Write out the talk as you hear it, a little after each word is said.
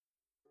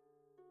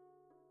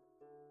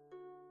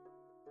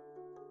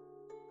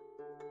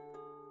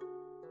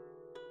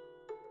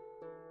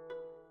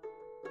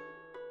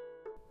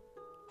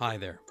Hi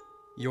there.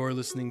 You're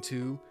listening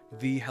to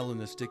the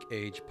Hellenistic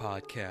Age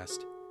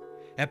Podcast,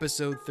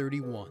 Episode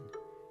 31,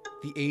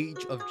 The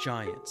Age of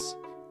Giants,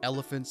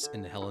 Elephants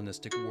in the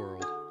Hellenistic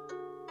World.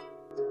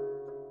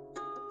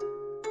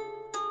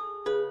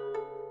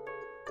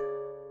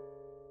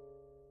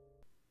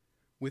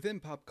 Within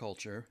pop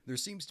culture, there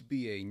seems to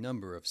be a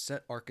number of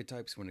set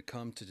archetypes when it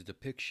comes to the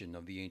depiction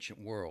of the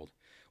ancient world,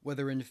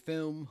 whether in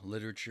film,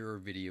 literature, or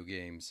video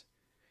games.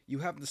 You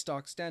have the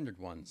stock standard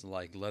ones,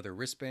 like leather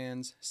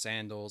wristbands,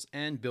 sandals,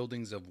 and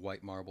buildings of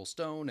white marble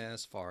stone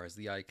as far as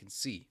the eye can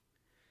see.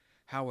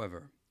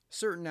 However,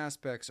 certain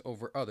aspects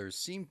over others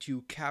seem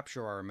to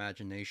capture our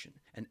imagination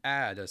and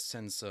add a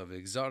sense of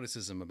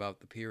exoticism about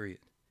the period.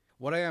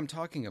 What I am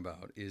talking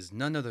about is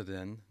none other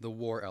than the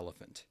war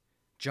elephant.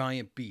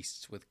 Giant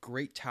beasts with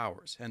great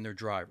towers and their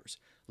drivers,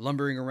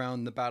 lumbering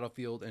around the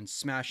battlefield and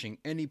smashing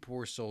any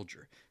poor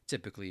soldier,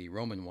 typically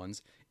Roman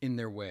ones, in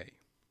their way.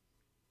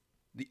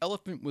 The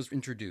elephant was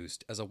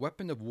introduced as a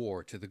weapon of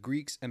war to the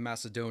Greeks and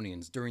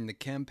Macedonians during the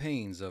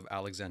campaigns of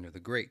Alexander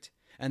the Great,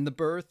 and the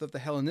birth of the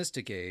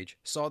Hellenistic age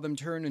saw them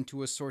turn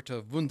into a sort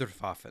of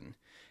Wunderwaffen,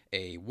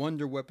 a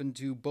wonder weapon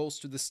to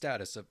bolster the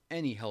status of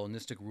any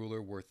Hellenistic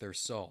ruler worth their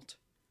salt.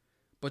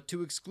 But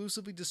to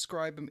exclusively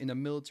describe them in a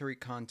military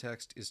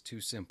context is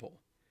too simple.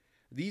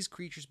 These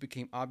creatures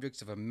became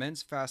objects of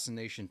immense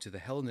fascination to the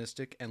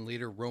Hellenistic and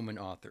later Roman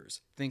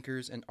authors,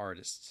 thinkers, and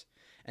artists,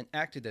 and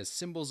acted as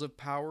symbols of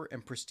power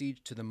and prestige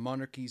to the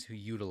monarchies who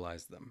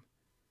utilized them.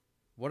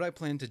 What I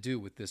plan to do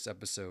with this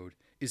episode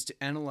is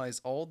to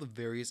analyze all the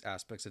various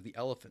aspects of the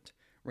elephant,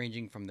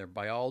 ranging from their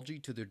biology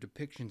to their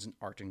depictions in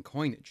art and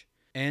coinage,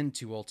 and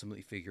to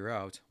ultimately figure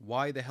out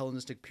why the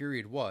Hellenistic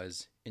period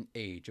was an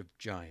age of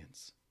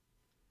giants.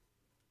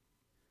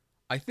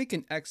 I think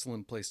an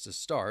excellent place to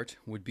start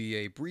would be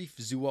a brief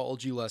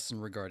zoology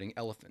lesson regarding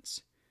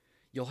elephants.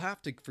 You'll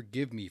have to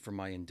forgive me for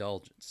my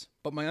indulgence,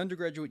 but my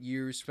undergraduate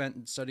years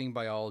spent studying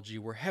biology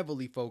were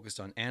heavily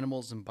focused on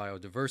animals and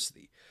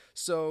biodiversity,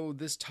 so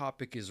this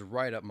topic is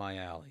right up my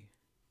alley.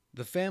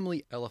 The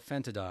family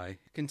Elephantidae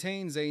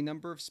contains a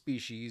number of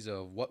species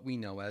of what we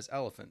know as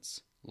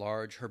elephants,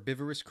 large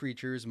herbivorous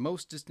creatures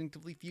most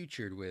distinctively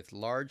featured with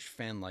large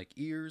fan-like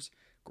ears,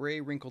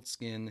 gray wrinkled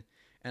skin,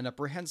 and a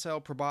prehensile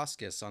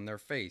proboscis on their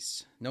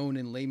face, known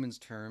in layman's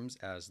terms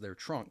as their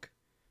trunk.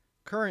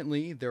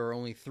 Currently, there are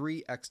only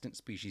 3 extant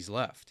species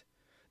left.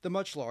 The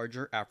much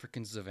larger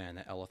African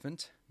savanna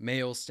elephant,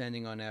 males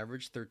standing on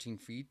average 13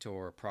 feet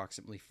or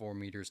approximately 4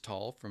 meters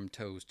tall from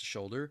toes to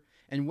shoulder,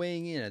 and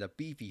weighing in at a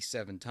beefy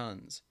 7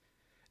 tons.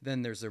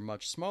 Then there's their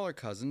much smaller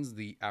cousins,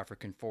 the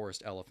African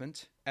forest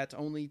elephant, at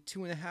only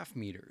 2.5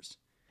 meters,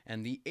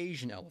 and the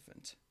Asian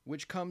elephant,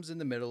 which comes in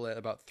the middle at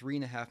about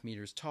 3.5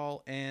 meters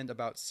tall and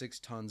about 6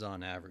 tons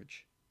on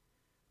average.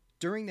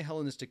 During the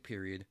Hellenistic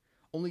period,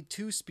 only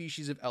 2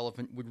 species of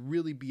elephant would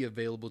really be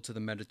available to the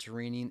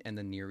Mediterranean and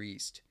the Near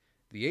East: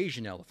 the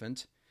Asian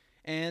elephant,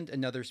 and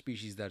another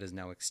species that is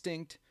now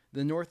extinct,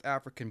 the North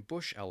African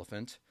bush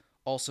elephant,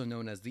 also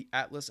known as the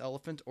Atlas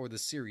elephant or the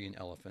Syrian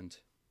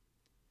elephant.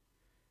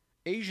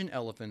 Asian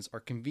elephants are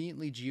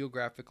conveniently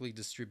geographically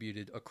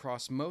distributed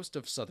across most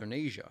of southern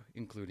Asia,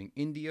 including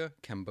India,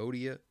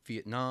 Cambodia,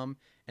 Vietnam,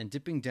 and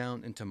dipping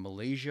down into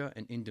Malaysia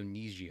and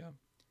Indonesia.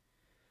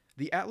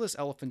 The Atlas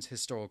elephant's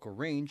historical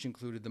range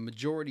included the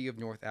majority of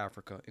North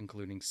Africa,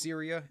 including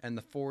Syria and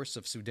the forests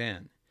of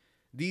Sudan.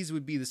 These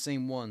would be the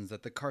same ones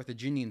that the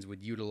Carthaginians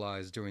would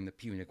utilize during the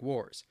Punic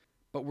Wars,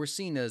 but were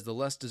seen as the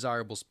less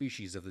desirable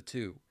species of the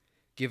two,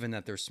 given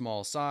that their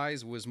small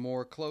size was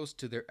more close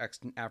to their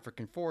extant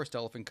African forest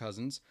elephant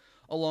cousins,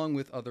 along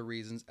with other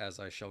reasons as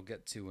I shall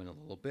get to in a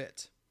little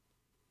bit.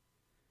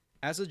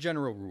 As a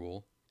general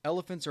rule,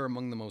 elephants are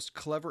among the most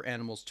clever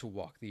animals to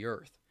walk the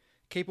earth,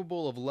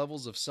 capable of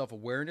levels of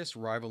self-awareness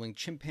rivaling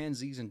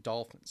chimpanzees and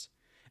dolphins,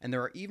 and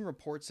there are even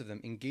reports of them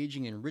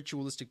engaging in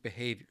ritualistic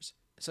behaviors,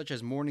 such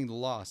as mourning the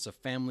loss of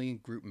family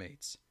and group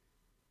mates.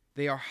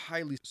 They are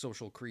highly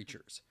social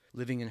creatures,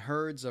 living in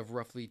herds of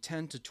roughly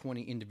 10 to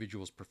 20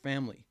 individuals per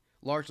family,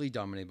 largely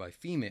dominated by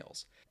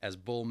females, as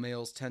bull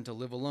males tend to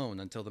live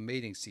alone until the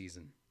mating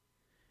season.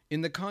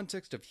 In the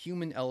context of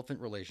human-elephant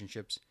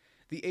relationships,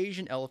 the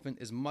Asian elephant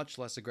is much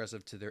less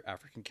aggressive to their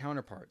African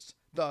counterparts,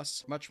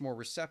 thus much more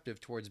receptive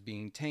towards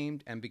being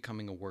tamed and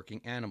becoming a working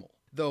animal,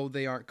 though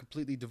they aren't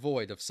completely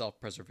devoid of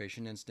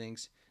self-preservation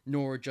instincts,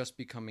 nor just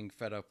becoming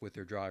fed up with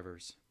their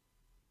drivers.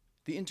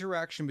 The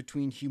interaction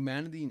between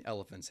humanity and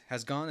elephants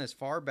has gone as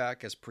far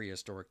back as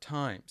prehistoric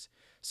times,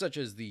 such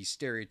as the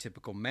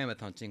stereotypical mammoth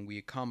hunting we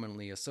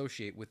commonly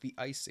associate with the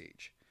Ice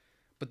Age.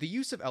 But the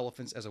use of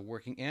elephants as a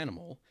working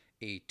animal,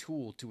 a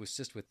tool to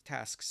assist with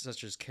tasks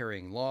such as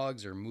carrying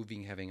logs or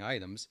moving heavy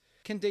items,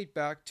 can date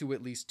back to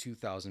at least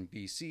 2000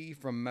 BC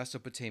from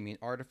Mesopotamian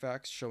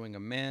artifacts showing a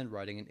man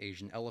riding an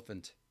Asian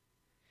elephant.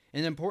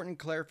 An important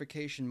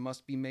clarification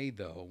must be made,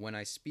 though, when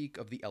I speak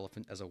of the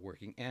elephant as a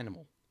working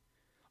animal.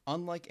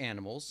 Unlike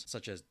animals,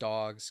 such as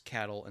dogs,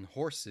 cattle, and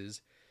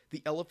horses,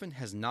 the elephant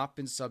has not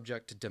been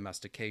subject to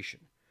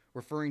domestication.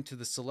 referring to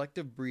the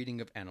selective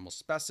breeding of animal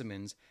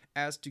specimens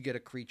as to get a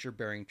creature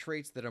bearing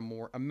traits that are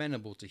more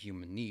amenable to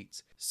human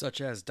needs,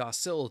 such as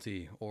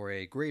docility or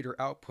a greater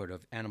output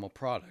of animal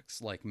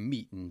products like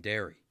meat and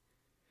dairy.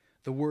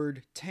 The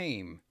word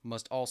tame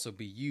must also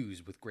be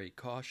used with great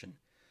caution,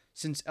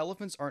 since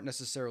elephants aren't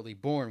necessarily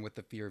born with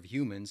the fear of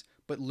humans,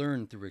 but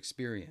learn through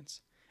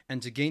experience.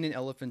 And to gain an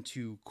elephant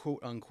to quote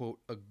unquote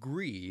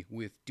agree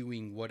with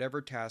doing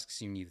whatever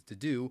tasks you need it to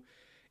do,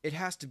 it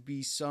has to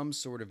be some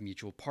sort of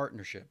mutual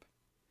partnership.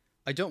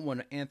 I don't want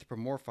to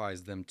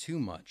anthropomorphize them too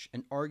much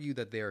and argue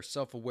that they are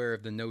self aware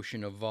of the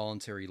notion of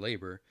voluntary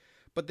labor,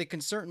 but they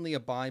can certainly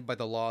abide by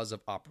the laws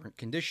of operant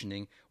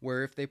conditioning,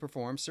 where if they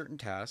perform certain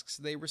tasks,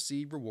 they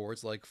receive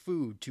rewards like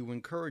food to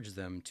encourage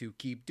them to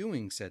keep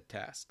doing said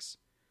tasks.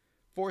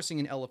 Forcing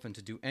an elephant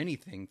to do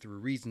anything through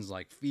reasons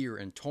like fear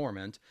and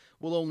torment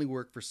will only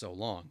work for so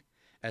long,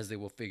 as they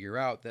will figure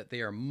out that they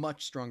are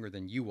much stronger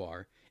than you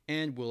are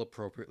and will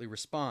appropriately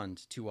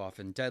respond to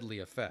often deadly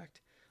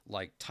effect,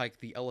 like Tyke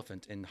the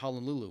elephant in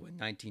Honolulu in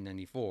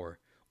 1994,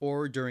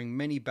 or during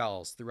many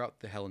battles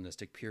throughout the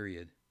Hellenistic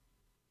period.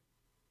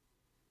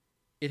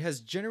 It has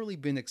generally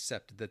been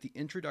accepted that the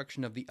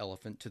introduction of the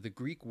elephant to the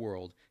Greek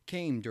world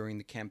came during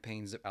the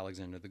campaigns of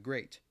Alexander the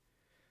Great.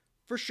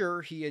 For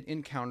sure, he had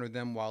encountered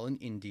them while in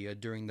India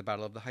during the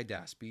Battle of the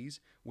Hydaspes,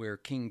 where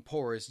King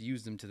Porus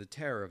used them to the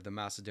terror of the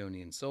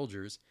Macedonian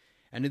soldiers,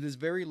 and it is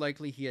very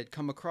likely he had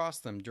come across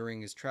them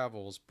during his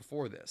travels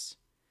before this,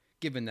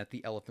 given that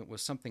the elephant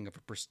was something of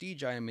a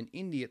prestige item in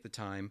India at the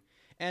time,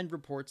 and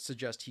reports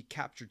suggest he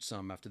captured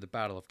some after the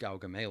Battle of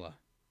Gaugamela.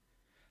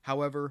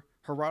 However,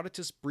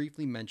 Herodotus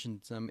briefly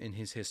mentions them in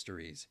his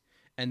histories,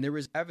 and there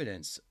is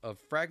evidence of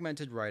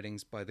fragmented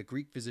writings by the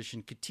Greek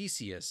physician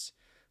Ctesias,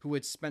 who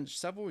had spent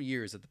several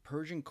years at the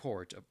Persian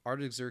court of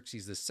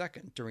Artaxerxes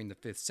II during the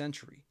 5th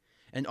century,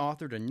 and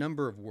authored a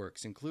number of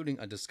works including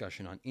a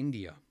discussion on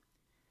India.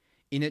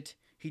 In it,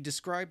 he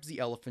describes the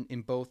elephant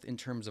in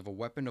terms of a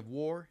weapon of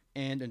war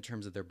and in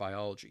terms of their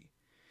biology,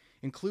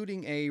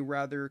 including a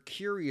rather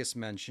curious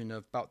mention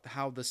about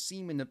how the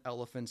semen of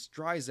elephants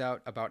dries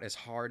out about as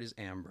hard as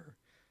amber,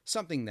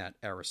 something that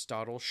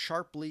Aristotle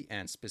sharply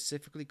and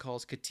specifically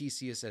calls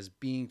Ctesias as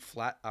being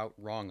flat out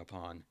wrong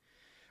upon,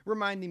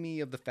 reminding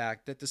me of the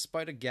fact that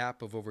despite a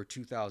gap of over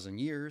 2,000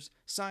 years,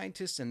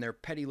 scientists and their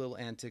petty little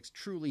antics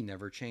truly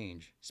never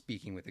change,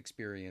 speaking with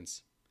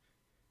experience.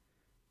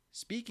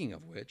 Speaking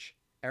of which,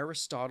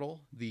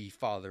 Aristotle, the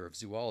father of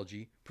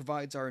zoology,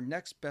 provides our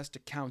next best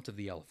account of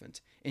the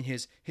elephant in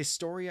his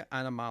Historia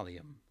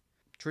Animalium.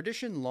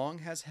 Tradition long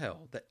has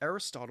held that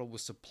Aristotle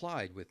was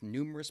supplied with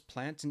numerous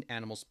plant and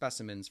animal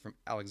specimens from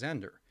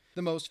Alexander,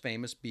 the most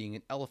famous being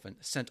an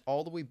elephant sent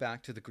all the way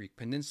back to the Greek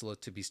peninsula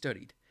to be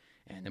studied,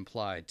 and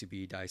implied to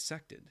be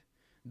dissected,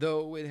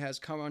 though it has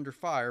come under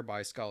fire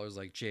by scholars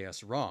like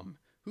J.S. Rom,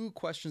 who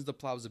questions the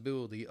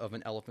plausibility of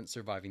an elephant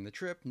surviving the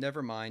trip,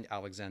 never mind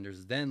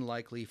Alexander's then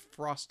likely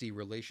frosty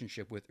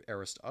relationship with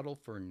Aristotle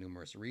for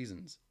numerous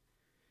reasons.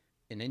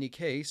 In any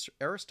case,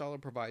 Aristotle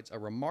provides a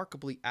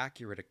remarkably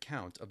accurate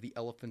account of the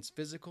elephant's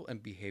physical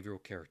and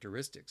behavioral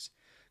characteristics,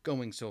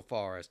 going so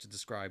far as to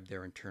describe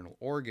their internal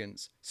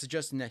organs,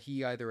 suggesting that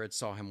he either had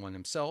saw him one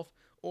himself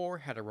or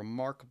had a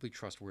remarkably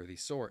trustworthy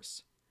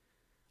source.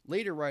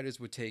 Later writers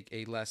would take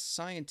a less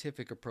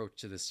scientific approach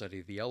to the study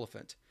of the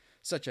elephant,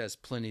 such as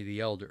Pliny the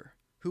Elder,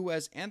 who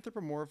has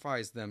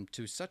anthropomorphized them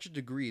to such a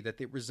degree that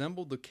they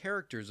resemble the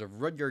characters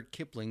of Rudyard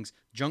Kipling's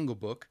Jungle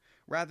Book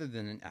rather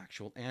than an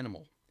actual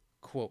animal.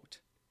 Quote,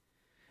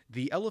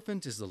 "The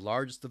elephant is the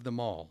largest of them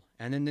all,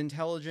 and in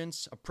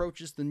intelligence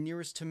approaches the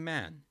nearest to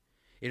man.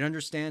 It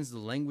understands the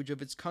language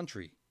of its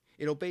country,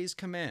 it obeys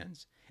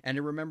commands, and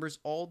it remembers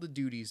all the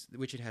duties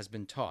which it has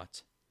been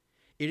taught.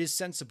 It is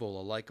sensible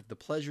alike of the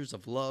pleasures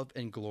of love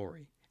and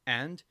glory,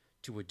 and,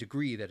 to a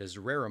degree that is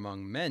rare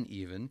among men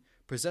even,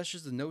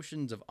 possesses the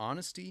notions of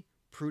honesty,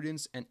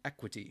 prudence, and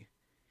equity.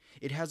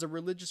 It has a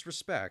religious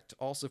respect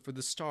also for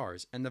the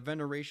stars and the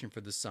veneration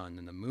for the sun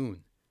and the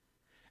moon.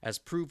 As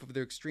proof of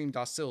their extreme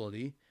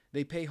docility,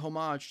 they pay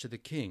homage to the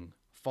king,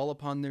 fall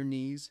upon their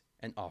knees,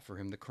 and offer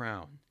him the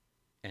crown."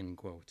 End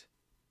quote.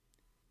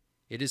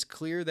 It is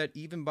clear that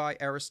even by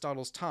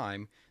Aristotle's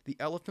time, the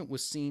elephant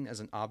was seen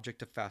as an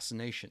object of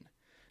fascination,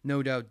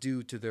 no doubt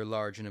due to their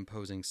large and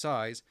imposing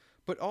size,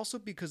 but also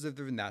because of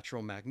their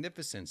natural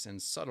magnificence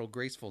and subtle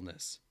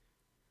gracefulness.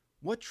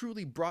 What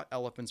truly brought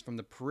elephants from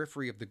the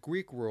periphery of the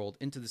Greek world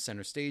into the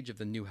center stage of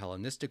the new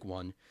Hellenistic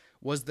one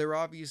was their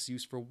obvious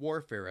use for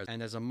warfare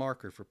and as a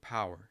marker for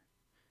power.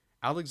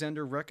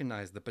 Alexander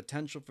recognized the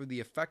potential for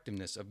the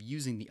effectiveness of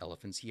using the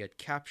elephants he had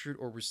captured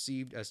or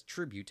received as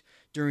tribute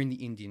during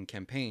the Indian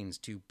campaigns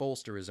to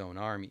bolster his own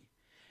army,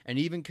 and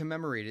even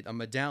commemorated a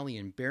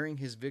medallion bearing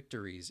his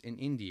victories in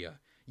India,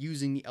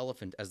 using the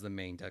elephant as the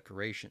main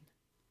decoration.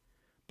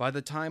 By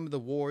the time of the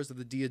Wars of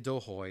the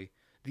Diadohoi,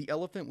 the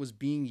elephant was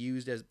being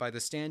used by the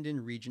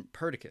stand-in regent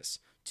Perdiccas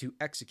to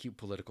execute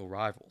political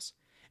rivals,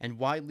 and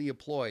widely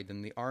employed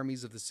in the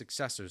armies of the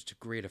successors to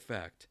great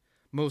effect,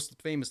 most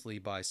famously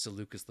by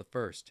Seleucus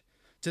I,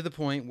 to the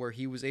point where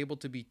he was able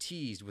to be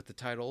teased with the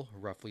title,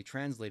 roughly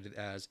translated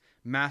as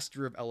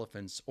Master of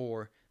Elephants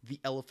or the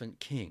Elephant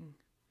King.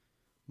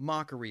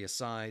 Mockery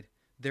aside,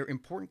 their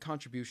important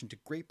contribution to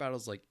great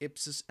battles like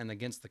Ipsus and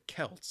against the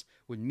Celts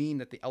would mean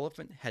that the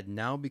elephant had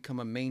now become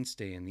a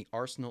mainstay in the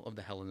arsenal of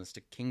the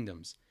Hellenistic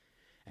kingdoms,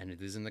 and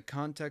it is in the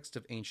context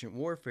of ancient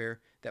warfare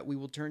that we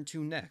will turn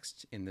to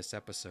next in this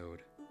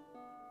episode.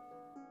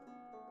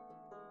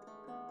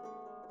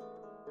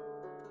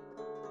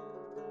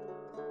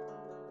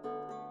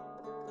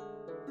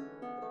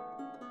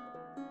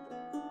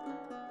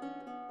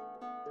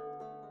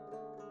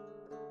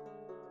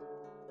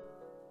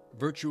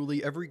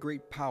 Virtually every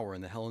great power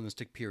in the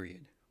Hellenistic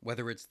period,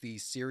 whether it's the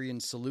Syrian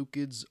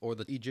Seleucids or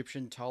the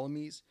Egyptian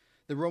Ptolemies,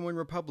 the Roman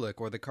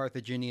Republic or the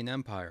Carthaginian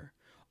Empire,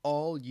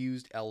 all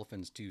used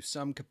elephants to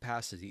some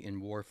capacity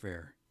in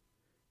warfare.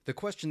 The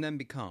question then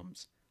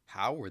becomes,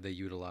 how were they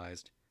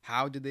utilized?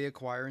 How did they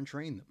acquire and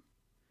train them?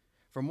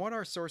 From what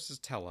our sources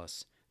tell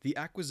us, the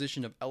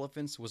acquisition of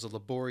elephants was a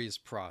laborious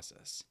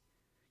process.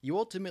 You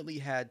ultimately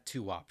had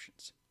two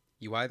options.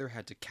 You either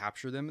had to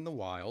capture them in the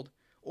wild,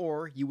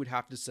 or you would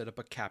have to set up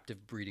a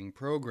captive breeding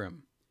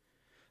program.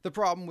 The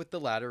problem with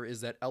the latter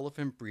is that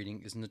elephant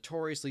breeding is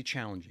notoriously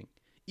challenging,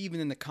 even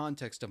in the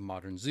context of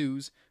modern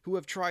zoos, who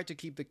have tried to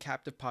keep the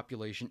captive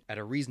population at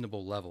a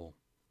reasonable level.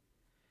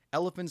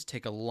 Elephants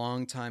take a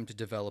long time to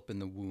develop in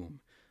the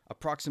womb,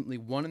 approximately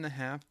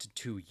 1.5 to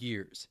 2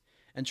 years,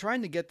 and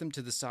trying to get them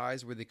to the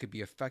size where they could be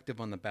effective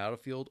on the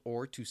battlefield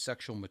or to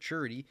sexual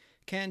maturity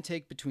can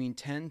take between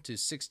 10 to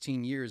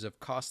 16 years of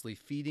costly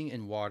feeding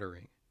and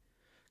watering.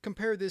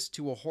 Compare this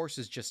to a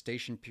horse's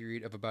gestation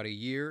period of about a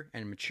year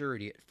and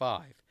maturity at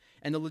 5,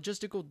 and the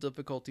logistical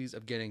difficulties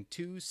of getting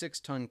two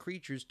 6-ton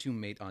creatures to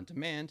mate on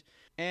demand,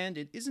 and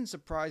it isn't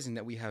surprising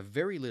that we have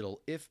very little,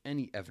 if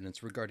any,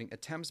 evidence regarding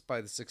attempts by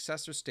the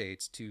successor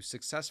states to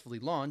successfully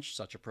launch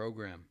such a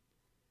program.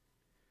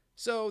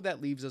 So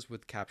that leaves us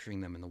with capturing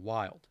them in the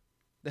wild.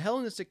 The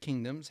Hellenistic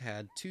kingdoms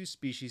had two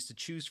species to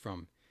choose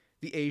from,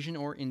 the Asian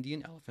or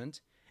Indian elephant,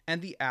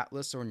 and the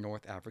Atlas or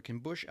North African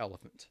bush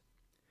elephant.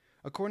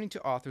 According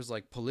to authors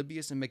like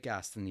Polybius and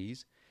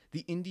Megasthenes,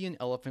 the Indian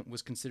elephant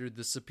was considered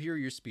the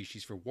superior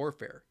species for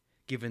warfare,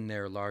 given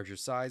their larger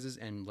sizes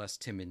and less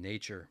timid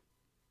nature.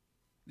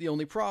 The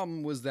only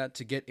problem was that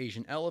to get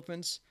Asian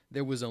elephants,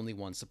 there was only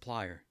one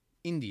supplier,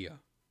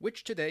 India,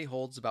 which today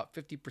holds about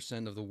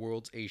 50% of the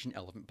world's Asian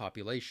elephant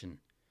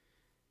population.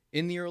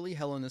 In the early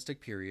Hellenistic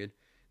period,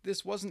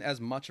 this wasn't as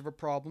much of a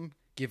problem,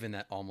 given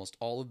that almost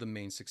all of the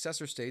main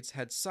successor states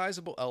had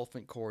sizable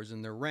elephant corps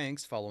in their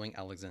ranks following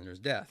Alexander's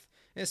death,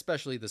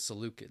 especially the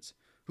Seleucids,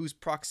 whose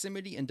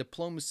proximity and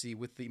diplomacy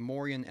with the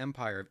Mauryan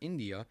Empire of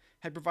India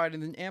had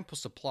provided an ample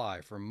supply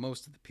for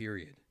most of the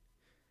period.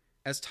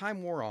 As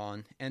time wore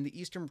on and the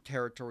eastern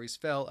territories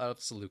fell out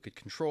of Seleucid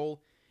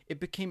control, it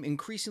became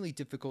increasingly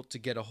difficult to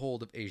get a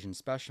hold of Asian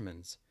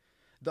specimens.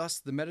 Thus,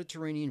 the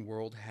Mediterranean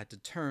world had to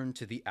turn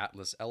to the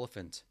Atlas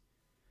elephant.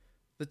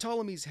 The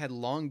Ptolemies had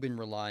long been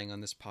relying on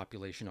this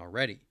population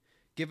already,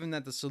 given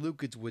that the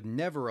Seleucids would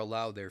never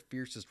allow their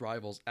fiercest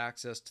rivals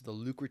access to the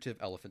lucrative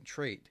elephant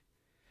trade.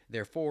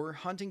 Therefore,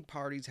 hunting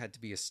parties had to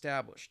be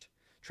established,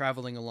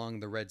 traveling along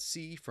the Red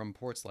Sea from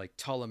ports like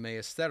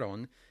Ptolemais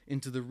Theron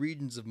into the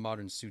regions of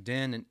modern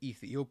Sudan and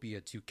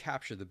Ethiopia to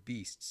capture the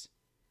beasts.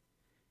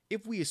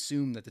 If we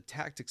assume that the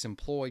tactics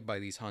employed by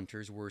these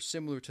hunters were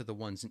similar to the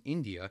ones in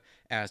India,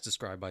 as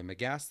described by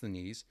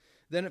Megasthenes,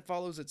 then it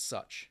follows as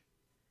such.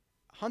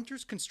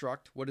 Hunters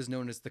construct what is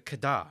known as the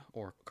kada,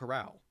 or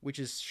corral, which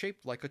is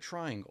shaped like a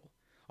triangle,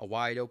 a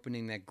wide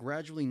opening that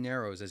gradually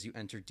narrows as you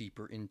enter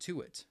deeper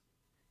into it.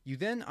 You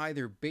then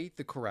either bait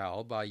the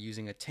corral by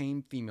using a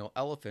tame female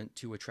elephant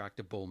to attract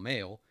a bull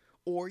male,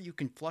 or you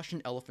can flush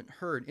an elephant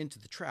herd into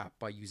the trap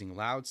by using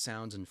loud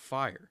sounds and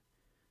fire.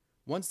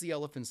 Once the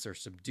elephants are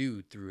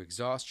subdued through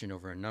exhaustion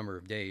over a number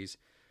of days,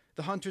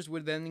 the hunters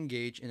would then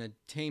engage in a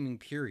taming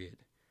period,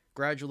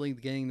 gradually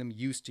getting them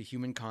used to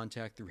human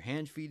contact through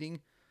hand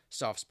feeding,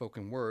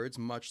 soft-spoken words,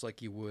 much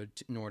like you would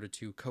in order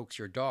to coax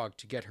your dog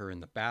to get her in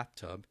the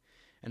bathtub,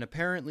 and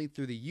apparently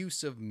through the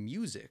use of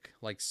music,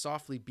 like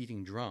softly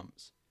beating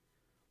drums.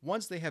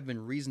 Once they have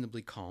been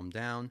reasonably calmed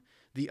down,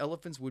 the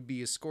elephants would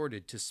be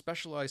escorted to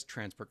specialized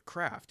transport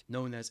craft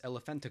known as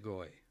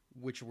elephantagoi,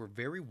 which were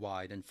very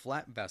wide and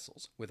flat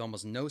vessels with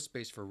almost no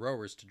space for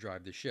rowers to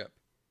drive the ship.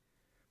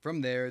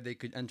 From there, they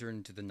could enter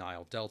into the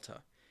Nile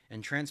Delta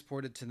and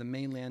transported to the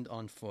mainland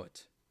on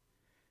foot.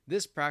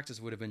 This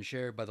practice would have been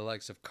shared by the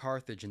likes of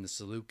Carthage and the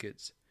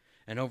Seleucids,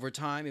 and over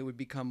time it would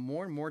become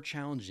more and more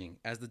challenging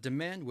as the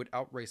demand would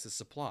outrace the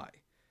supply,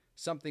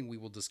 something we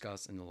will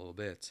discuss in a little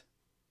bit.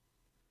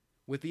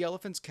 With the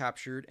elephants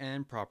captured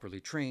and properly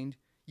trained,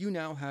 you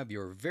now have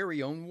your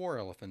very own war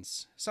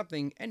elephants,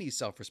 something any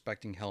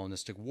self-respecting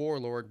Hellenistic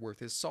warlord worth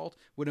his salt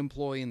would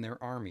employ in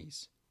their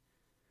armies.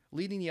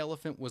 Leading the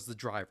elephant was the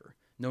driver,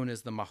 known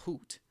as the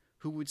mahout,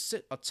 who would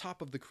sit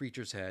atop of the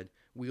creature's head,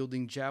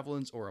 wielding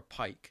javelins or a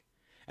pike,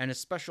 and a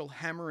special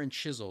hammer and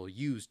chisel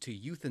used to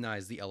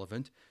euthanize the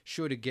elephant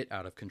should it get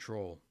out of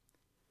control.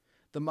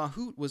 The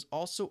mahout was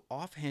also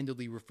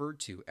offhandedly referred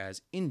to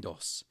as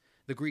Indos,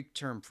 the Greek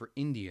term for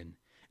Indian,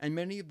 and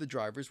many of the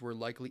drivers were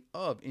likely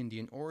of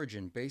Indian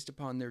origin based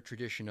upon their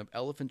tradition of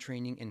elephant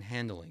training and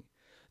handling,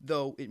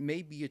 though it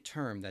may be a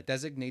term that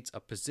designates a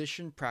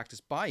position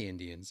practiced by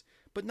Indians,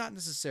 but not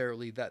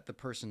necessarily that the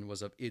person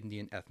was of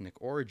Indian ethnic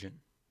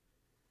origin.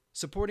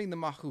 Supporting the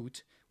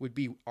mahout would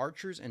be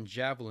archers and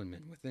javelin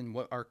men within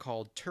what are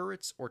called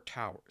turrets or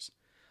towers,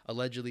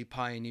 allegedly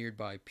pioneered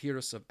by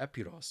Pyrrhus of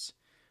Epirus,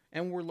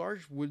 and were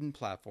large wooden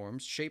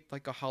platforms shaped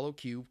like a hollow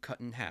cube cut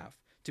in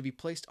half to be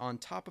placed on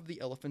top of the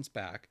elephant's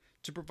back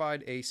to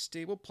provide a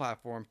stable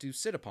platform to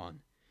sit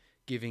upon,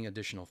 giving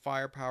additional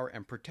firepower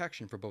and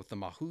protection for both the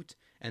mahout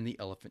and the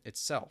elephant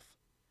itself.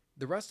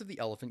 The rest of the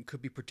elephant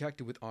could be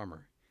protected with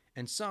armor,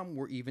 and some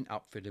were even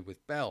outfitted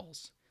with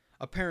bells,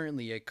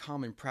 apparently a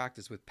common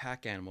practice with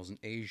pack animals in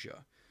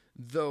Asia,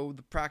 though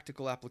the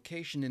practical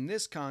application in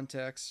this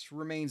context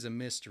remains a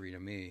mystery to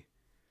me.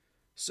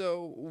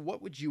 So,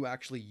 what would you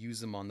actually use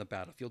them on the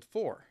battlefield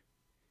for?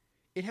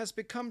 It has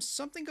become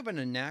something of an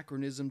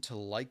anachronism to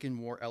liken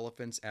war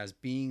elephants as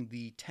being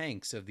the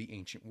tanks of the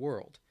ancient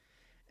world,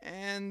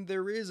 and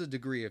there is a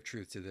degree of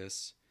truth to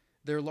this.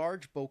 Their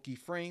large, bulky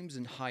frames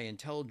and high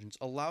intelligence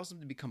allows them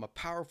to become a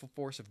powerful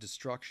force of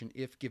destruction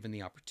if given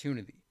the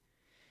opportunity.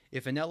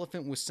 If an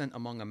elephant was sent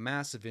among a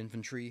mass of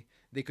infantry,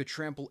 they could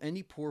trample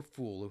any poor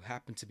fool who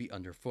happened to be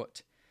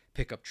underfoot,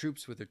 pick up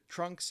troops with their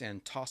trunks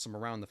and toss them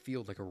around the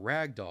field like a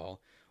rag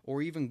doll,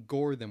 or even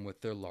gore them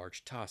with their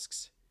large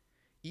tusks.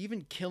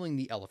 Even killing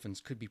the elephants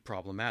could be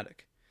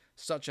problematic,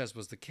 such as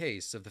was the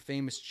case of the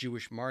famous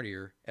Jewish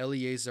martyr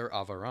Eliezer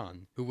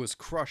Avaran, who was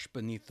crushed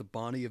beneath the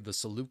body of the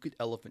Seleucid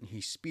elephant he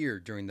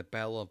speared during the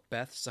Battle of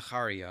Beth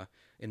Zachariah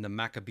in the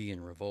Maccabean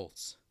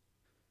revolts.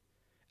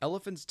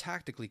 Elephants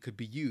tactically could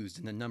be used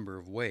in a number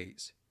of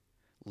ways.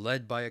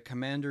 Led by a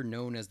commander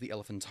known as the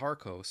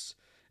Elephantarchos,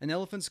 an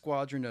elephant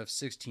squadron of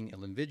 16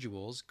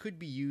 individuals could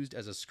be used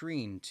as a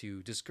screen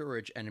to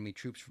discourage enemy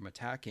troops from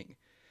attacking,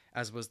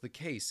 as was the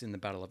case in the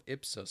Battle of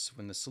Ipsus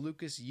when the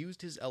Seleucus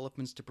used his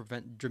elephants to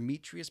prevent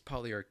Demetrius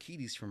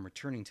Poliorcetes from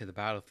returning to the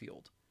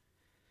battlefield.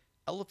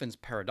 Elephants,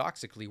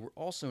 paradoxically, were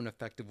also an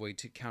effective way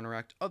to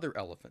counteract other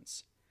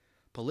elephants.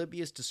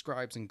 Polybius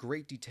describes in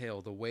great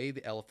detail the way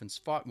the elephants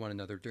fought one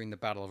another during the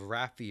Battle of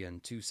Raphia in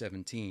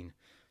 217,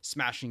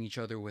 smashing each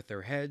other with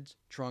their heads,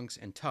 trunks,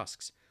 and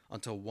tusks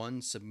until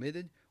one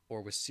submitted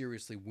or was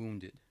seriously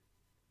wounded.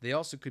 They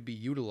also could be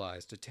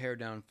utilized to tear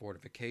down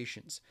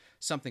fortifications,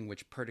 something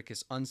which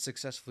Perdiccas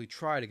unsuccessfully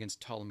tried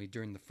against Ptolemy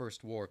during the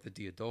First War of the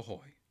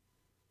Diadohoi.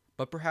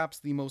 But perhaps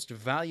the most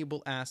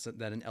valuable asset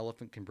that an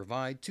elephant can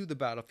provide to the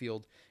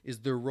battlefield is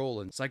their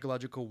role in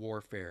psychological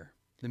warfare.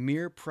 The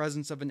mere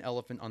presence of an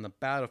elephant on the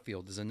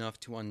battlefield is enough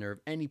to unnerve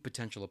any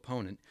potential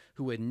opponent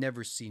who had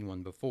never seen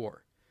one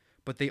before,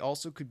 but they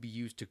also could be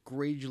used to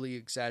gradually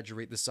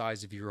exaggerate the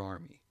size of your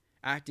army,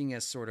 acting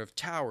as sort of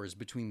towers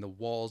between the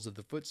walls of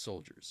the foot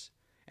soldiers,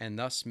 and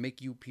thus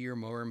make you appear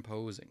more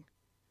imposing.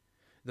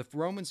 The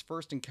Romans'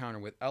 first encounter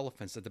with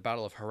elephants at the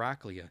Battle of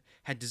Heraclea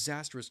had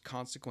disastrous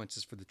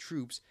consequences for the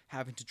troops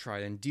having to try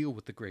and deal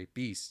with the great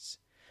beasts,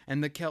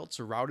 and the Celts,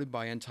 routed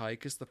by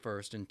Antiochus I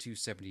in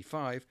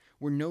 275,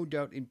 were no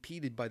doubt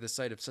impeded by the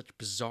sight of such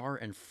bizarre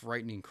and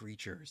frightening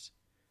creatures.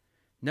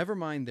 Never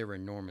mind their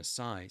enormous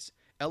size,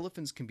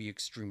 elephants can be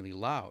extremely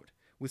loud,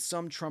 with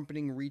some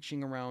trumpeting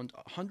reaching around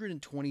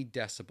 120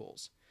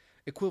 decibels,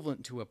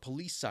 equivalent to a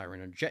police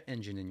siren or jet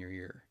engine in your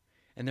ear,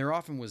 and there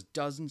often was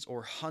dozens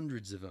or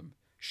hundreds of them,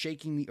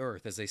 shaking the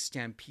earth as they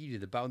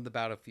stampeded about the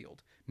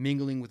battlefield,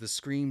 mingling with the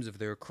screams of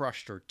their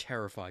crushed or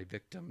terrified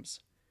victims.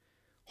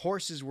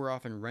 Horses were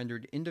often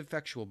rendered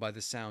ineffectual by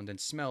the sound and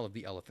smell of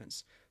the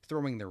elephants,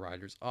 throwing their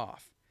riders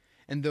off.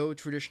 And though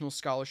traditional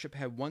scholarship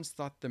had once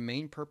thought the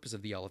main purpose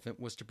of the elephant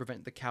was to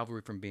prevent the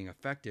cavalry from being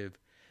effective,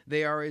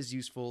 they are as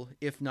useful,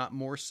 if not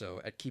more so,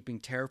 at keeping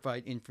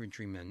terrified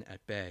infantrymen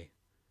at bay.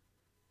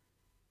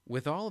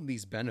 With all of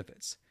these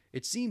benefits,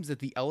 it seems that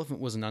the elephant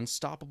was an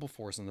unstoppable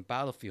force on the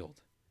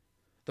battlefield.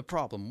 The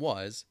problem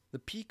was, the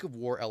peak of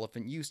war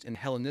elephant use in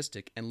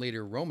Hellenistic and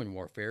later Roman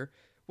warfare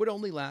would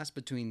only last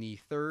between the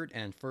 3rd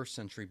and 1st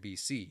century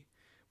BC,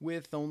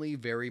 with only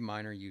very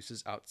minor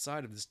uses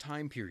outside of this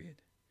time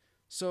period.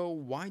 So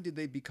why did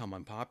they become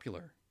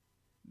unpopular?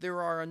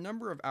 There are a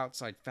number of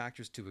outside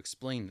factors to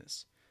explain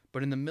this,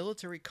 but in the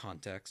military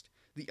context,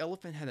 the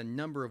elephant had a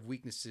number of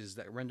weaknesses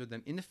that rendered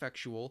them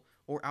ineffectual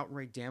or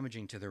outright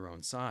damaging to their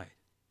own side.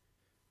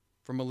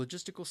 From a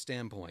logistical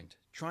standpoint,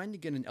 trying to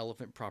get an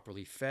elephant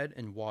properly fed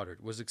and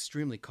watered was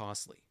extremely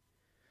costly.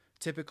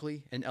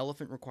 Typically, an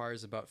elephant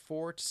requires about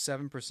 4 to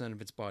 7%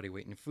 of its body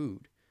weight in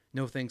food,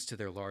 no thanks to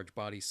their large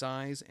body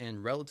size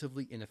and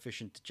relatively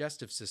inefficient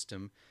digestive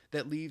system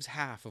that leaves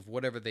half of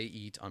whatever they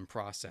eat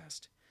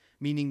unprocessed,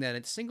 meaning that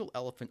a single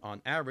elephant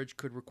on average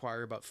could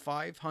require about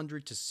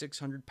 500 to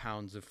 600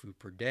 pounds of food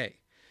per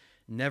day,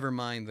 never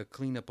mind the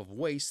cleanup of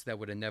waste that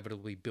would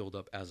inevitably build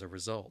up as a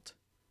result.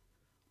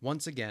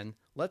 Once again,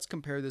 let's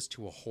compare this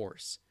to a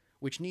horse,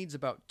 which needs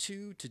about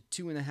 2 to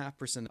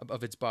 2.5%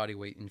 of its body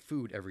weight in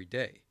food every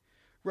day,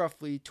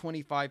 roughly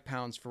 25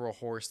 pounds for a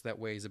horse that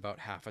weighs about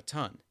half a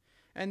ton,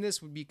 and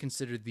this would be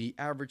considered the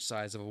average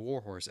size of a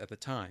warhorse at the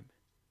time.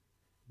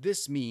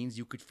 This means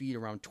you could feed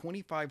around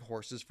 25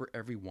 horses for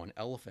every one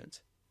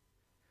elephant.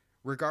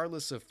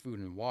 Regardless of food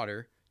and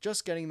water,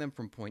 just getting them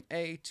from point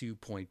A to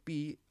point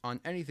B on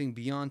anything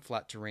beyond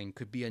flat terrain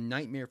could be a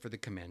nightmare for the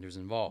commanders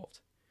involved.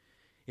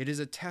 It is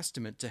a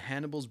testament to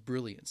Hannibal's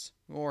brilliance,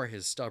 or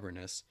his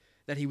stubbornness,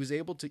 that he was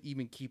able to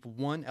even keep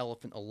one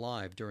elephant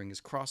alive during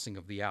his crossing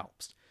of the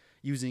Alps,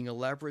 using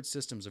elaborate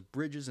systems of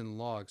bridges and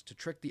logs to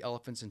trick the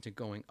elephants into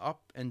going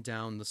up and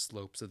down the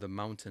slopes of the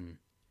mountain.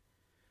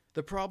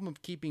 The problem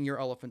of keeping your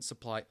elephant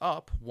supply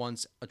up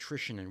once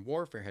attrition and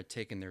warfare had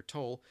taken their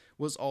toll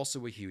was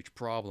also a huge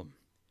problem.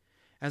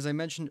 As I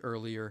mentioned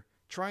earlier,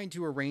 trying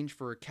to arrange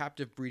for a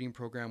captive breeding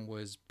program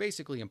was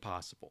basically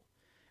impossible,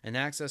 and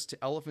access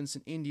to elephants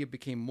in India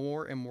became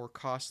more and more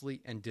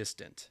costly and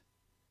distant.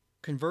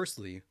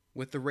 Conversely,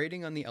 with the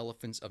raiding on the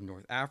elephants of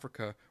North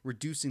Africa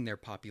reducing their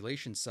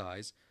population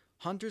size,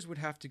 hunters would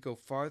have to go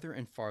farther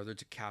and farther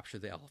to capture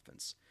the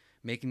elephants,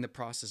 making the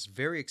process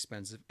very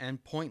expensive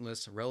and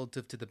pointless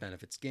relative to the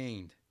benefits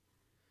gained.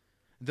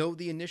 Though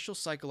the initial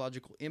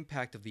psychological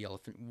impact of the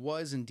elephant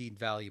was indeed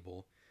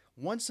valuable,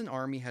 once an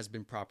army has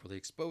been properly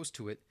exposed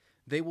to it,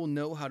 they will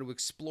know how to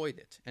exploit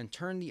it and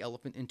turn the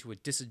elephant into a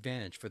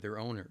disadvantage for their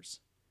owners.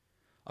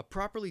 A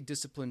properly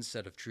disciplined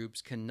set of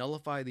troops can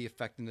nullify the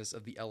effectiveness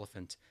of the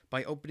elephant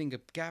by opening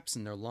up gaps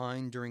in their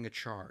line during a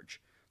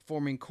charge,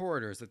 forming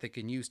corridors that they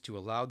can use to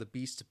allow the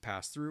beast to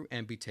pass through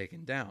and be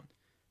taken down,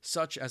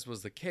 such as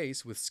was the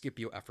case with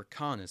Scipio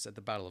Africanus at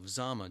the Battle of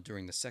Zama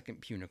during the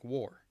Second Punic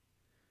War.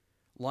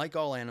 Like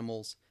all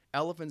animals,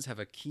 elephants have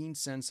a keen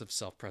sense of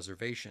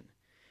self-preservation,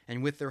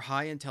 and with their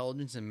high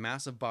intelligence and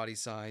massive body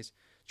size,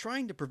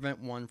 trying to prevent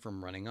one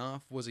from running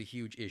off was a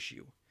huge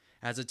issue,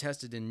 as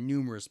attested in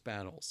numerous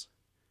battles.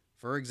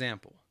 For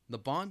example, the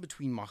bond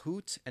between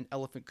mahout and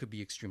elephant could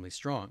be extremely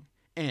strong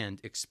and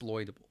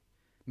exploitable.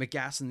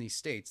 McGassany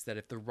states that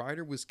if the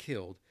rider was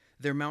killed,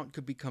 their mount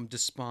could become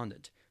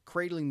despondent,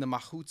 cradling the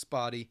mahout's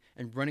body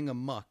and running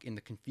amok in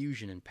the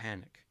confusion and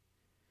panic.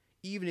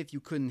 Even if you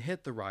couldn't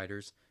hit the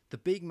riders, the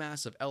big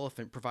mass of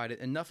elephant provided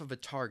enough of a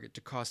target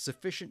to cause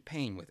sufficient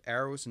pain with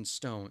arrows and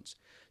stones,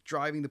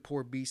 driving the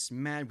poor beasts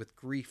mad with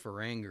grief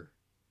or anger.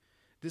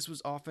 This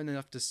was often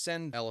enough to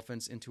send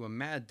elephants into a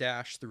mad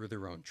dash through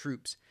their own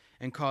troops,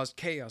 and caused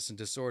chaos and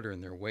disorder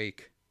in their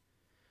wake.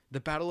 The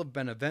Battle of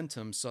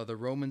Beneventum saw the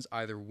Romans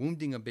either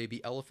wounding a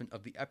baby elephant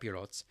of the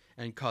Epirots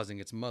and causing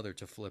its mother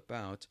to flip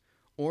out,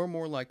 or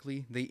more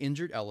likely, they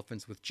injured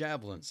elephants with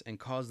javelins and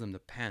caused them to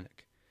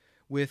panic,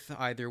 with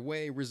either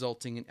way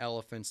resulting in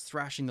elephants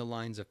thrashing the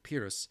lines of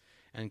Pyrrhus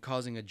and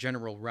causing a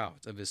general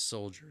rout of his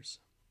soldiers.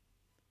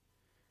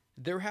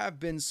 There have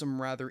been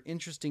some rather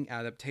interesting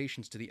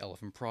adaptations to the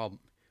elephant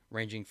problem,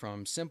 ranging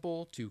from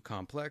simple to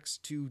complex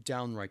to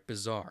downright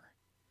bizarre.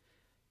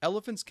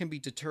 Elephants can be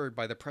deterred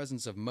by the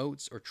presence of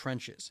moats or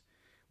trenches,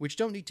 which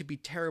don't need to be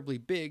terribly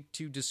big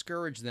to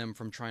discourage them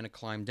from trying to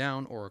climb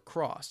down or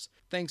across,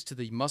 thanks to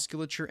the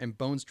musculature and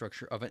bone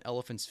structure of an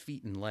elephant's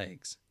feet and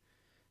legs.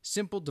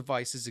 Simple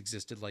devices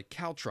existed like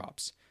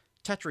caltrops,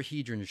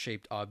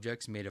 tetrahedron-shaped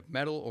objects made of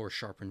metal or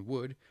sharpened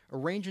wood,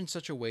 arranged in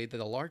such a way that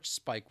a large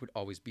spike would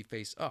always be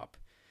face up.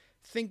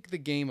 Think the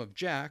game of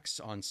jacks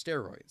on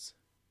steroids.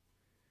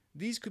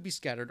 These could be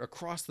scattered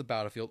across the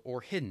battlefield or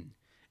hidden,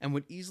 and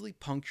would easily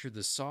puncture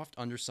the soft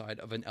underside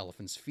of an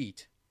elephant's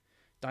feet.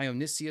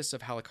 Dionysius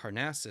of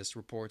Halicarnassus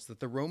reports that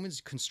the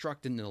Romans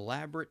constructed an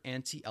elaborate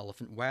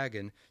anti-elephant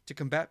wagon to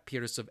combat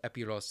Pyrrhus of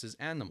Epirus'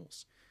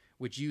 animals,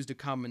 which used a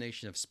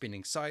combination of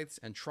spinning scythes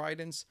and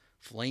tridents,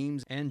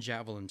 flames, and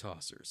javelin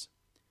tossers.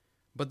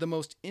 But the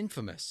most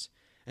infamous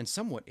and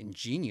somewhat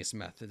ingenious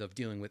method of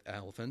dealing with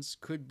elephants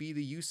could be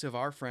the use of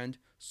our friend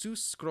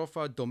Sus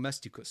scrofa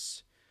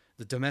domesticus,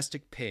 the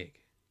domestic pig.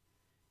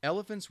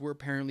 Elephants were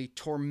apparently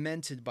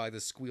tormented by the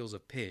squeals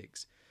of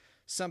pigs,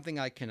 something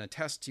I can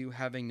attest to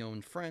having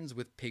known friends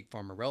with pig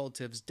farmer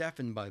relatives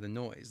deafened by the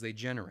noise they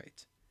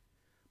generate.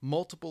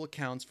 Multiple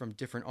accounts from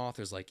different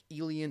authors like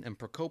Aelian and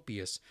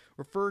Procopius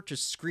refer to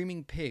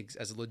screaming pigs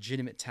as a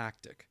legitimate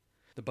tactic,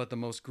 but the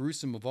most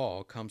gruesome of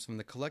all comes from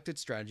the collected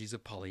strategies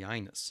of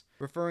Polyaenus,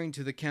 referring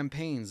to the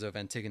campaigns of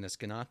Antigonus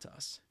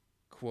Gonatas.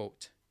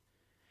 Quote,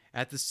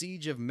 "At the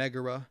siege of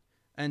Megara,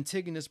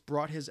 Antigonus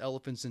brought his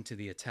elephants into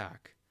the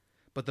attack,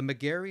 but the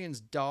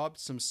Megarians daubed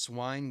some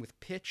swine with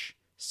pitch,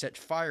 set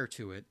fire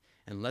to it,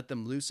 and let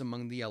them loose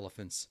among the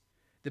elephants.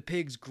 The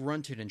pigs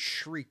grunted and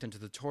shrieked under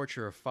the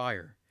torture of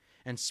fire,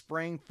 and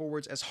sprang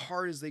forwards as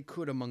hard as they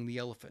could among the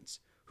elephants,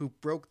 who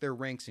broke their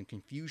ranks in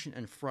confusion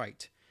and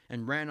fright,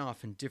 and ran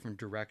off in different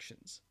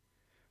directions.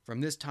 From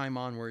this time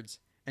onwards,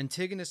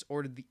 Antigonus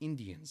ordered the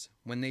Indians,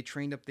 when they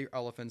trained up their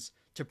elephants,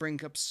 to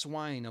bring up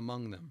swine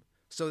among them,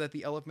 so that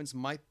the elephants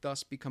might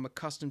thus become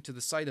accustomed to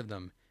the sight of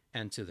them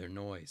and to their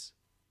noise."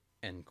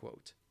 End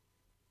quote.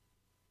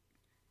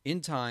 In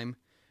time,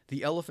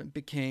 the elephant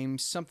became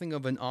something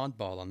of an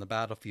oddball on the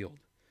battlefield.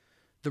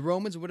 The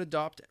Romans would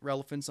adopt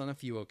elephants on a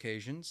few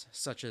occasions,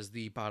 such as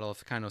the Battle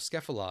of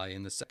Cynoscephalae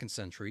in the 2nd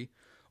century,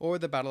 or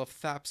the Battle of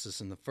Thapsus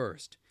in the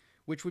 1st,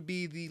 which would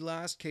be the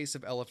last case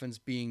of elephants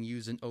being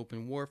used in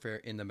open warfare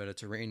in the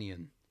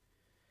Mediterranean.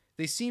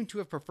 They seem to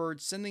have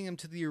preferred sending them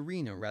to the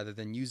arena rather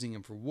than using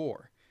them for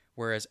war,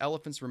 whereas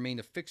elephants remained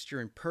a fixture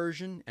in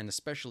Persian and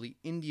especially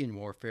Indian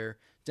warfare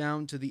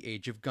down to the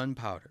age of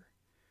gunpowder.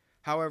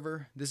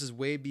 However, this is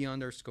way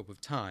beyond our scope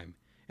of time,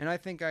 and I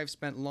think I've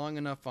spent long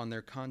enough on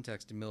their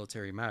context in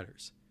military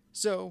matters.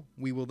 So,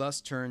 we will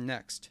thus turn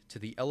next to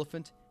the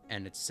elephant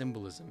and its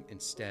symbolism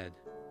instead.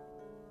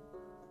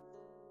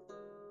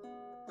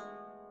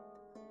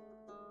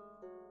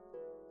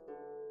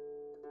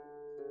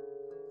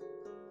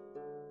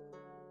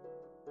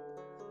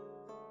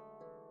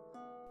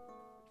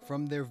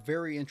 From their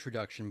very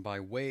introduction by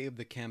way of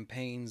the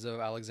campaigns of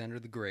Alexander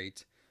the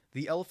Great,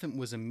 the elephant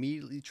was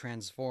immediately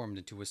transformed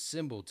into a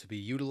symbol to be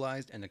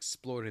utilized and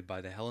exploited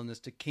by the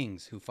Hellenistic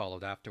kings who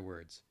followed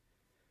afterwards.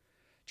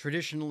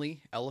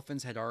 Traditionally,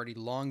 elephants had already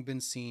long been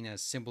seen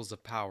as symbols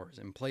of powers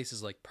in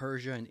places like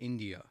Persia and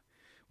India,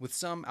 with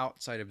some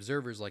outside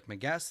observers like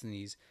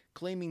Megasthenes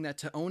claiming that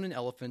to own an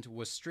elephant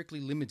was strictly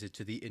limited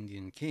to the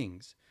Indian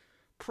kings,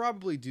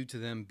 probably due to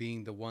them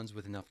being the ones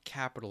with enough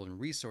capital and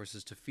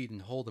resources to feed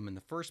and hold them in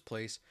the first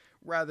place,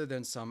 rather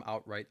than some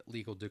outright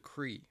legal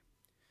decree.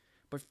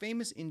 But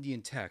famous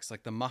Indian texts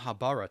like the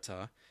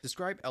Mahabharata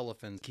describe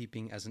elephant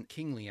keeping as a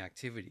kingly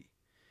activity,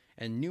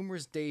 and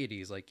numerous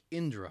deities like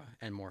Indra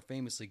and more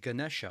famously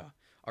Ganesha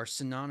are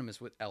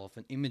synonymous with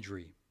elephant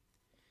imagery.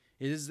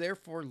 It is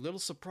therefore little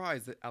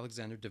surprise that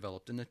Alexander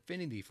developed an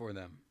affinity for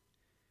them.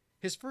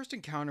 His first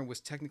encounter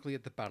was technically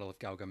at the Battle of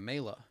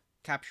Gaugamela,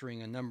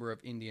 capturing a number of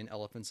Indian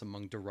elephants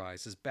among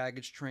Darius'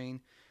 baggage train,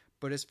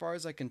 but as far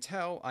as I can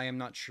tell, I am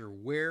not sure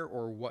where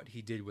or what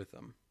he did with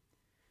them.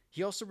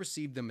 He also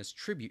received them as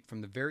tribute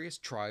from the various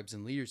tribes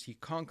and leaders he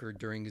conquered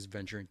during his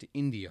venture into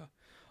India,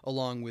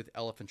 along with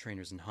elephant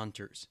trainers and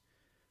hunters.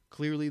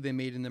 Clearly, they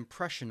made an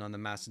impression on the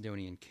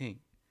Macedonian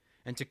king,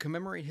 and to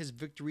commemorate his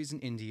victories in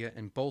India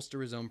and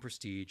bolster his own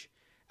prestige,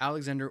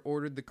 Alexander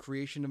ordered the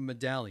creation of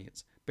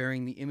medallions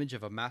bearing the image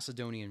of a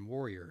Macedonian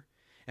warrior,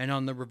 and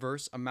on the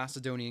reverse, a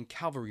Macedonian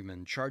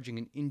cavalryman charging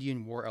an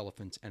Indian war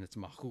elephant and its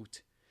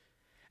mahout.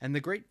 And the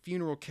great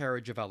funeral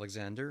carriage of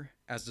Alexander,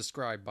 as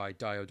described by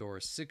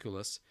Diodorus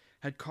Siculus,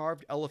 had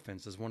carved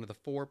elephants as one of the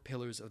 4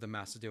 pillars of the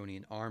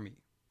Macedonian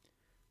army.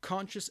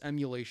 Conscious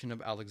emulation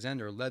of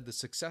Alexander led the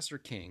successor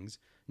kings,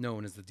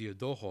 known as the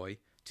Diadochoi,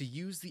 to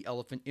use the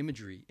elephant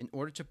imagery in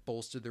order to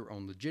bolster their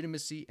own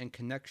legitimacy and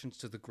connections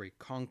to the great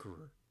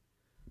conqueror.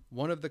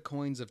 One of the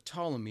coins of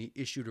Ptolemy,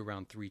 issued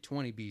around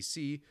 320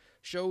 BC,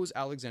 shows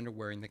Alexander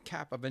wearing the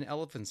cap of an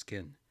elephant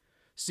skin,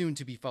 soon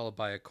to be followed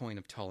by a coin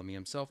of Ptolemy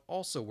himself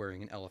also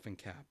wearing an elephant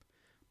cap,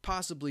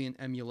 possibly an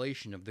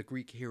emulation of the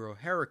Greek hero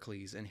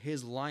Heracles and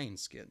his lion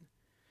skin.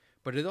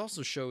 But it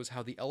also shows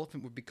how the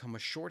elephant would become a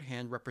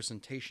shorthand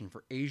representation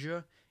for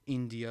Asia,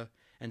 India,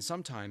 and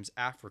sometimes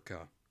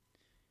Africa.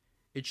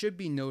 It should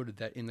be noted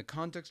that in the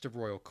context of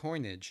royal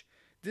coinage,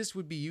 this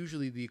would be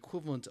usually the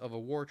equivalent of a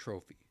war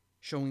trophy,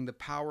 showing the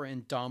power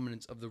and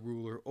dominance of the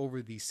ruler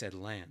over these said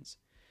lands,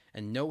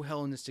 and no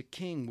Hellenistic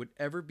king would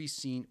ever be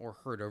seen or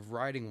heard of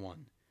riding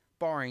one,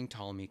 barring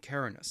Ptolemy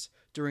Carinus,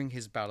 during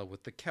his battle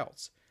with the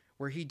Celts,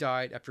 where he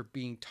died after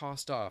being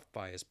tossed off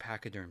by his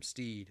pachyderm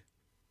steed.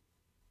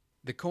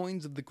 The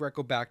coins of the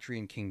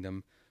Greco-Bactrian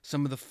kingdom,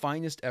 some of the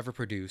finest ever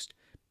produced,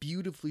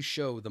 beautifully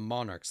show the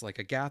monarchs like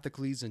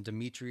Agathocles and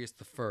Demetrius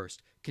I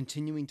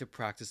continuing to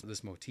practice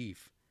this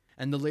motif,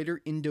 and the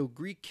later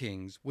Indo-Greek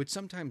kings would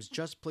sometimes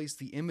just place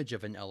the image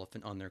of an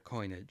elephant on their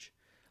coinage,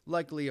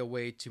 likely a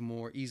way to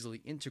more easily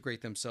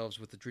integrate themselves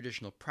with the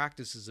traditional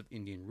practices of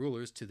Indian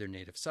rulers to their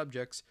native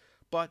subjects,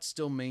 but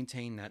still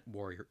maintain that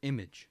warrior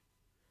image.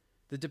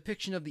 The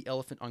depiction of the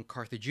elephant on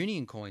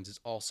Carthaginian coins is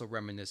also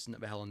reminiscent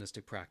of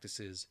Hellenistic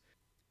practices,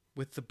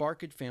 with the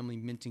Barcid family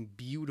minting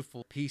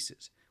beautiful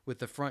pieces, with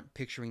the front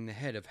picturing the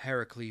head of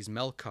Heracles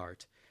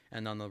Melkart,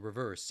 and on the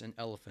reverse, an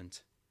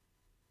elephant.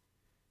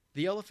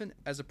 The elephant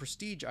as a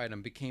prestige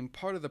item became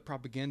part of the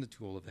propaganda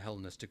tool of the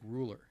Hellenistic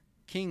ruler.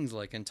 Kings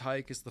like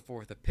Antiochus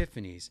IV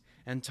Epiphanes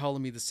and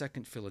Ptolemy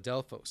II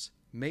Philadelphos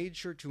made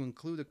sure to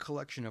include a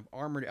collection of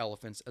armored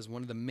elephants as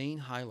one of the main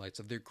highlights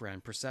of their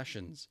grand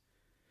processions.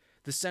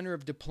 The center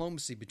of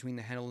diplomacy between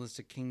the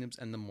Hellenistic kingdoms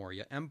and the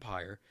Maurya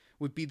Empire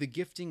would be the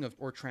gifting of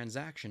or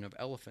transaction of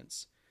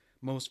elephants,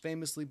 most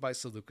famously by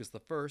Seleucus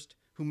I,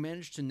 who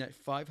managed to net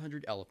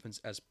 500 elephants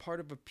as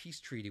part of a peace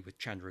treaty with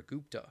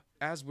Chandragupta,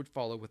 as would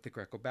follow with the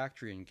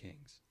Greco-Bactrian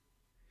kings.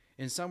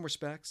 In some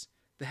respects,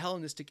 the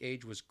Hellenistic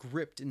age was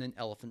gripped in an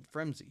elephant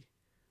frenzy,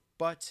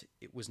 but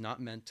it was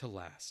not meant to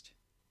last.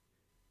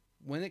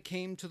 When it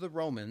came to the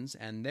Romans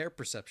and their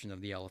perception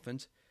of the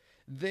elephant,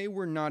 they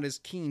were not as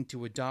keen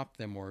to adopt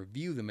them or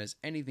view them as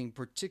anything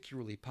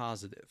particularly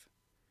positive.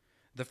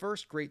 The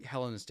first great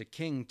Hellenistic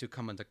king to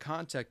come into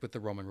contact with the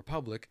Roman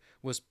Republic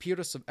was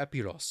Pyrrhus of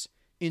Epirus,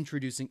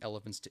 introducing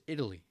elephants to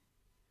Italy.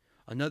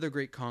 Another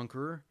great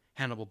conqueror,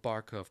 Hannibal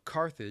Barca of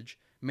Carthage,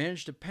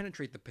 managed to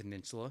penetrate the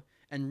peninsula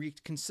and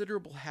wreaked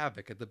considerable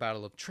havoc at the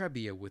Battle of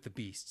Trebia with the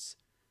beasts.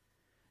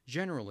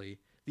 Generally,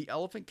 the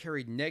elephant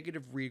carried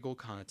negative regal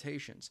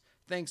connotations,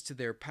 thanks to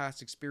their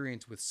past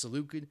experience with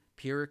Seleucid,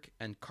 Pyrrhic,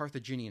 and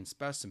Carthaginian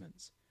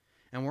specimens,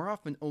 and were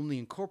often only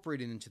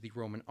incorporated into the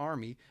Roman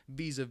army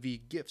vis-a-vis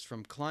gifts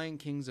from client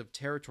kings of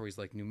territories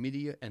like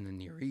Numidia and the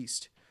Near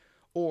East,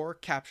 or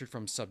captured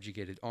from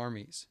subjugated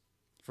armies.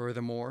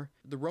 Furthermore,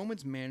 the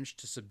Romans managed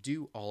to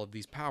subdue all of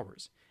these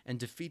powers and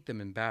defeat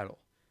them in battle.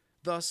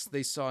 Thus,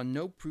 they saw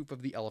no proof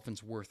of the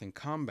elephant's worth in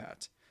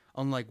combat,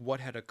 unlike what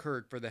had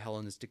occurred for the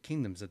Hellenistic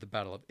kingdoms at the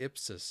Battle of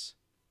Ipsus.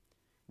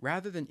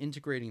 Rather than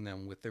integrating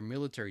them with their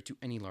military to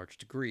any large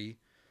degree,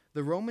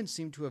 the Romans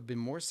seem to have been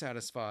more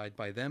satisfied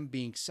by them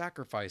being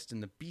sacrificed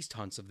in the beast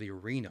hunts of the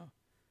arena.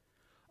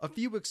 A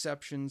few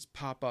exceptions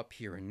pop up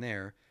here and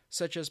there,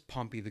 such as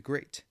Pompey the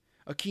Great,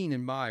 a keen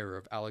admirer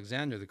of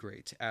Alexander the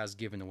Great as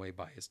given away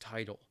by his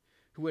title,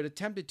 who had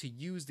attempted to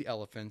use the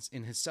elephants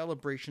in his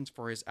celebrations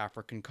for his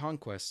African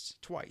conquests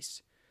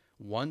twice,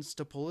 once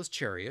to pull his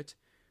chariot,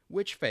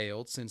 which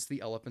failed since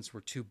the elephants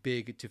were too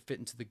big to fit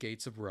into the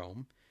gates of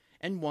Rome,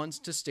 and once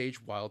to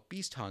stage wild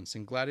beast hunts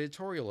and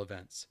gladiatorial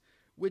events,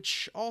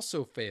 which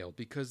also failed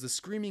because the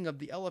screaming of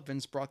the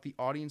elephants brought the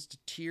audience to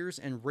tears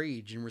and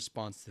rage in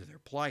response to their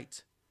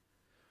plight.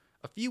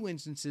 A few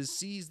instances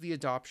seized the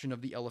adoption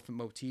of the elephant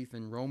motif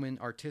in Roman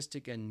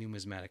artistic and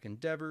numismatic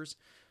endeavors,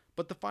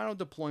 but the final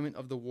deployment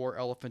of the war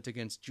elephant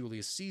against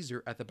Julius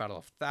Caesar at the Battle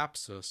of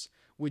Thapsus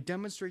would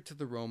demonstrate to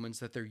the Romans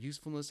that their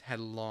usefulness had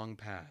long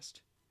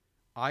passed.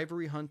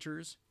 Ivory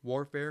hunters,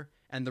 warfare,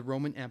 and the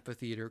Roman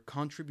amphitheater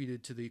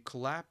contributed to the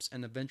collapse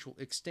and eventual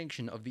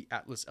extinction of the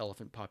Atlas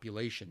elephant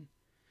population.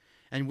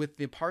 And with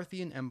the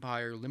Parthian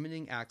Empire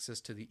limiting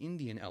access to the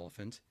Indian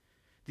elephant,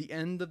 the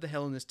end of the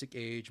Hellenistic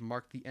age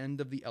marked the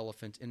end of the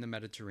elephant in the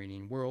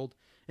Mediterranean world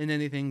in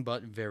anything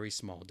but very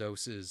small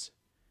doses.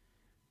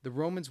 The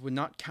Romans would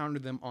not counter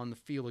them on the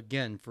field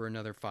again for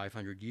another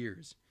 500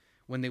 years,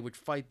 when they would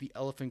fight the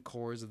elephant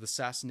corps of the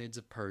Sassanids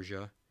of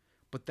Persia,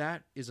 but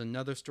that is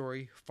another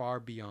story far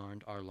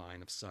beyond our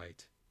line of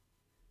sight.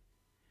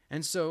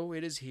 And so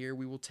it is here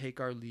we will take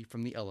our leave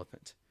from the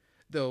elephant,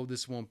 though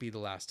this won't be the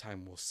last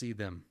time we'll see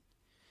them.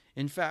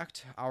 In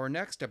fact, our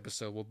next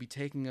episode will be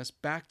taking us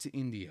back to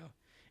India,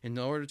 in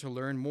order to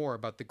learn more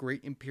about the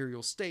great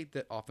imperial state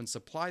that often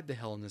supplied the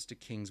Hellenistic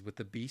kings with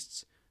the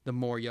beasts, the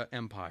Maurya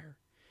Empire,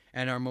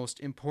 and our most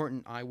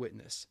important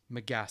eyewitness,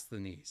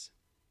 Megasthenes.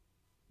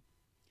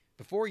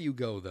 Before you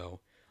go,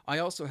 though, I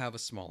also have a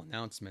small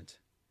announcement.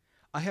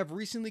 I have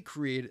recently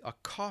created a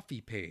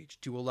Ko-fi page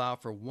to allow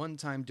for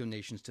one-time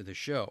donations to the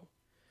show.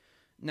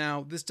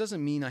 Now, this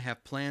doesn't mean I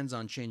have plans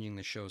on changing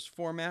the show's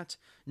format,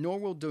 nor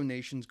will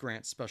donations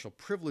grant special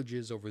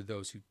privileges over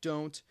those who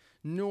don't,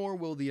 nor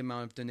will the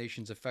amount of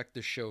donations affect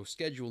the show's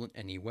schedule in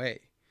any way.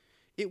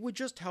 It would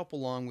just help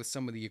along with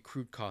some of the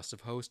accrued costs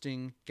of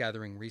hosting,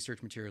 gathering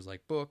research materials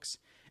like books,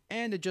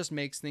 and it just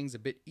makes things a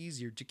bit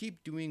easier to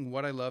keep doing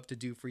what I love to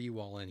do for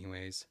you all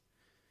anyways.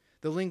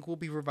 The link will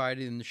be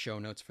provided in the show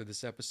notes for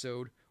this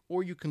episode,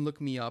 or you can look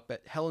me up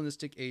at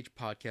Hellenistic Age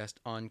Podcast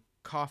on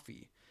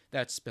Ko-fi.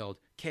 That's spelled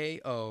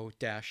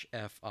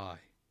Ko-fi.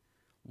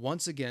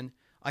 Once again,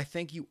 I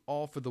thank you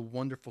all for the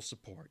wonderful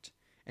support,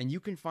 and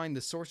you can find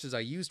the sources I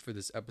used for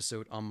this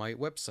episode on my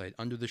website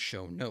under the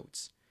show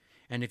notes.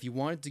 And if you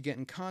wanted to get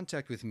in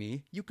contact with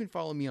me, you can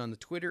follow me on the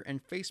Twitter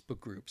and Facebook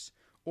groups,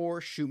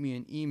 or shoot me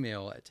an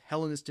email at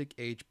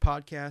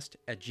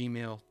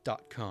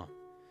hellenisticagepodcast@gmail.com.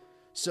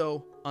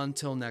 So,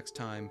 until next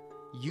time,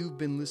 you've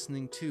been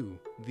listening to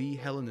the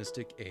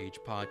Hellenistic Age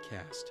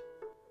Podcast.